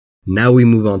Now we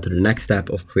move on to the next step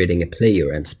of creating a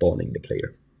player and spawning the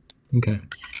player. Okay.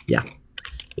 Yeah.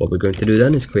 What we're going to do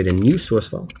then is create a new source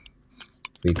file.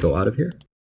 We go out of here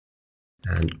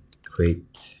and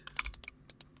create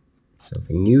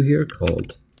something new here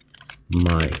called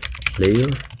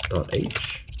myplayer.h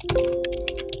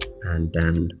and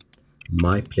then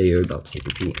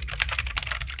myplayer.cpp.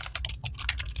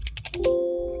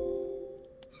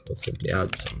 We'll simply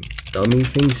add some dummy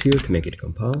things here to make it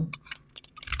compile.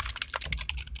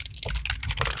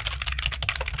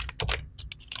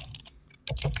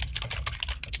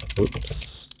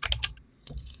 Oops.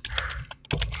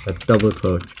 That double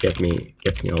quote gets me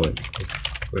always. It's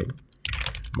great.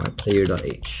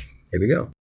 Myplayer.h. Here we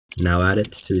go. Now add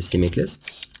it to the CMake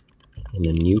lists in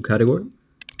a new category.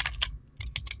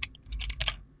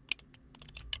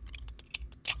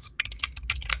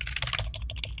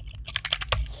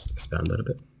 Let's expand that a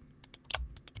bit.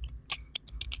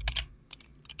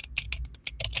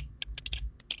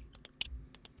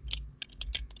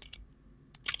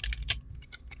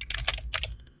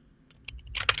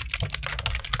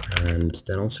 And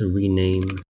then also rename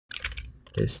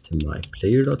this to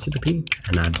myplayer.cpp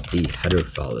and add the header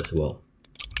file as well.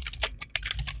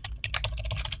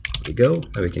 There we go.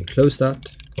 Now we can close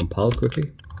that, compile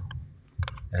quickly,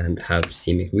 and have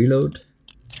CMake reload,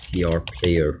 see our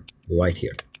player right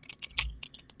here.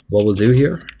 What we'll do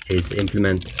here is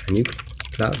implement a new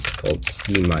class called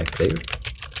CMyPlayer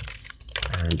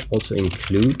and also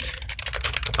include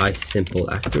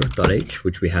iSimpleActor.h,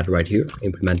 which we had right here,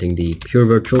 implementing the pure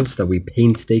virtuals that we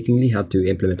painstakingly had to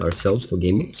implement ourselves for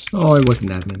game modes. Oh, it wasn't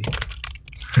that many.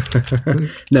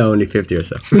 No, only 50 or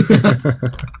so.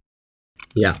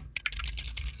 Yeah.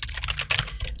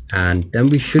 And then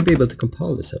we should be able to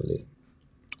compile this, I believe.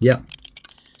 Yeah.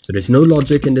 So there's no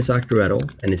logic in this actor at all,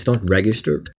 and it's not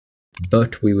registered,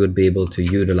 but we would be able to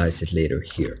utilize it later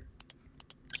here.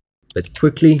 But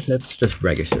quickly, let's just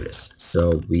register this.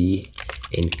 So we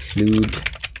include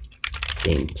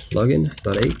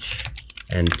gameplugin.h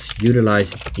and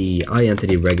utilize the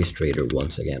iEntity registrator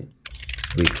once again.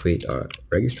 We create our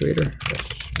registrator,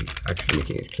 actually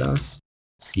making a class,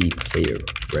 cPlayer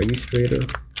registrator,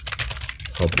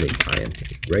 public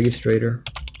iEntity registrator.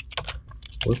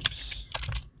 Whoops.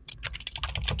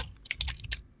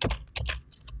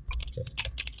 Okay.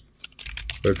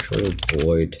 Virtual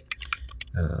void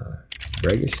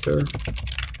register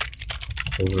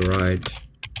override,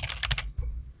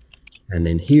 and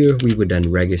then here we would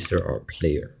then register our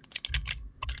player.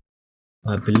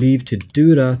 I believe to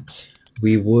do that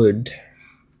we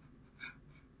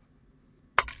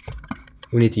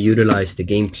need to utilize the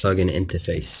game plugin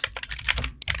interface,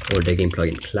 or the game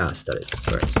plugin class, that is.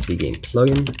 Sorry, cgame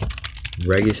plugin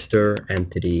register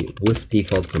entity with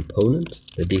default component,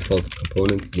 the default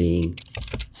component being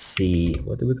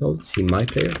what do we call it?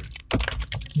 CMyPlayer,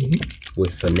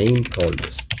 with a name called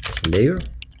just player,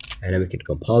 and then we can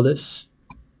compile this.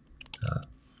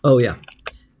 Oh yeah,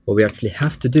 what we actually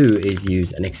have to do is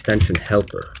use an extension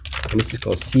helper, and this is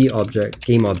called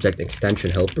gameObject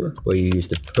extension helper, where you use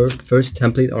the first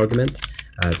template argument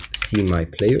as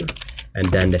CMyPlayer,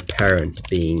 and then the parent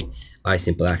being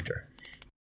iSimpleActor.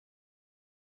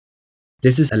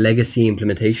 This is a legacy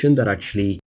implementation that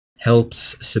actually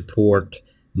helps support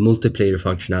multiplayer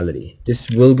functionality. This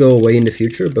will go away in the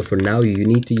future, but for now you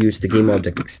need to use the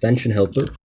gameObject extension helper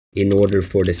in order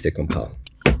for this to compile.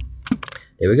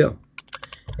 There we go.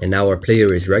 And now our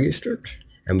player is registered,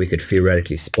 and we could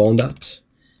theoretically spawn that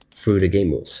through the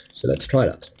game rules. So let's try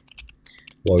that.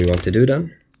 What we want to do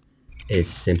then is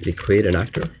simply create an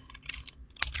actor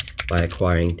by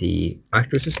acquiring the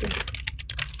actor system.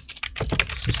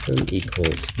 System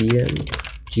equals gn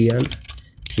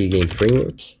pgame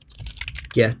framework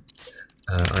get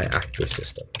iActor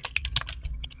system.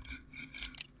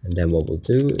 And then what we'll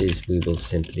do is we will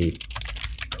simply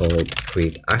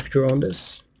create actor on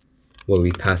this, where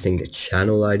we're passing the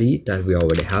channel ID that we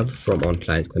already have from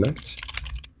onClient Connect.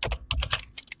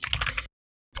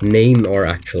 Name our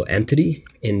actual entity.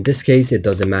 In this case, it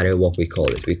doesn't matter what we call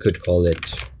it. We could call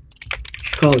it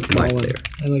MyPlayer.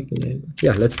 I like the name.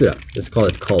 Yeah, let's do that. Let's call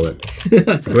it Colin.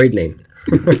 It's a great name.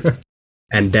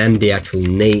 And then the actual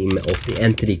name of the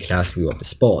entity class we want to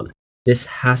spawn. This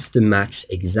has to match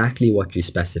exactly what you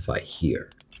specify here.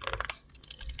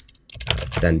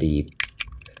 Then the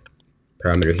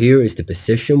parameter here is the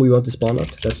position we want to spawn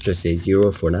at. Let's just say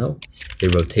 0 for now. The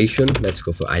rotation, let's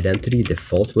go for identity,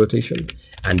 default rotation.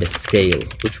 And the scale,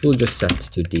 which we'll just set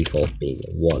to default being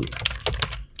 1.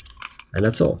 And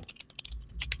that's all.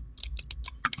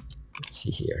 Let's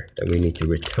see here. Then we need to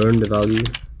return the value,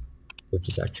 which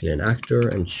is actually an actor,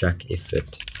 and check if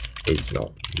it is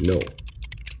not null.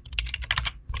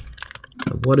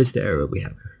 what is the error we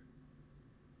have here?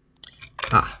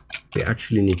 We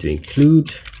actually need to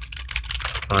include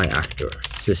iActor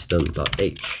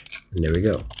system.h, and there we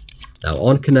go. Now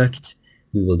on connect,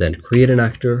 we will then create an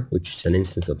actor, which is an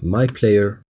instance of my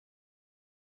player,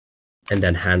 and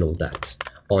then handle that.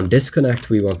 On disconnect,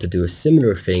 we want to do a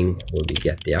similar thing where we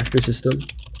get the actor system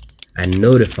and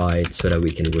notify it so that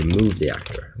we can remove the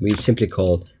actor. We simply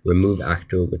call remove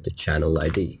actor with the channel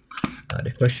ID.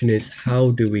 The question is,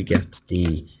 how do we get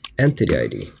the entity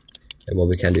ID? And what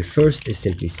we can do first is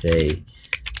simply say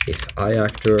if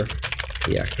iActor,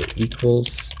 the actor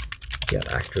equals get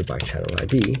actor by channel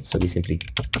ID. So we simply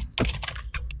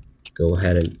go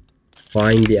ahead and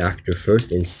find the actor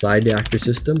first inside the actor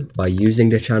system by using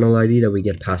the channel ID that we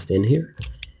get passed in here.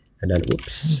 And then,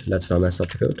 oops, let's not mess up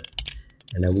the code.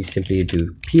 And then we simply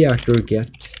do pActor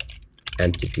get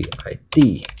entity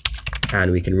ID,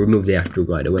 and we can remove the actor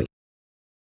right away.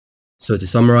 So to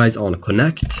summarize, on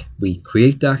connect, we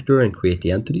create the actor and create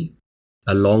the entity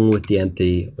along with the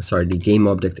the game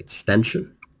object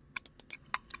extension.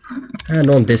 And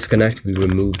on disconnect, we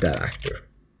remove that actor.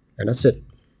 And that's it.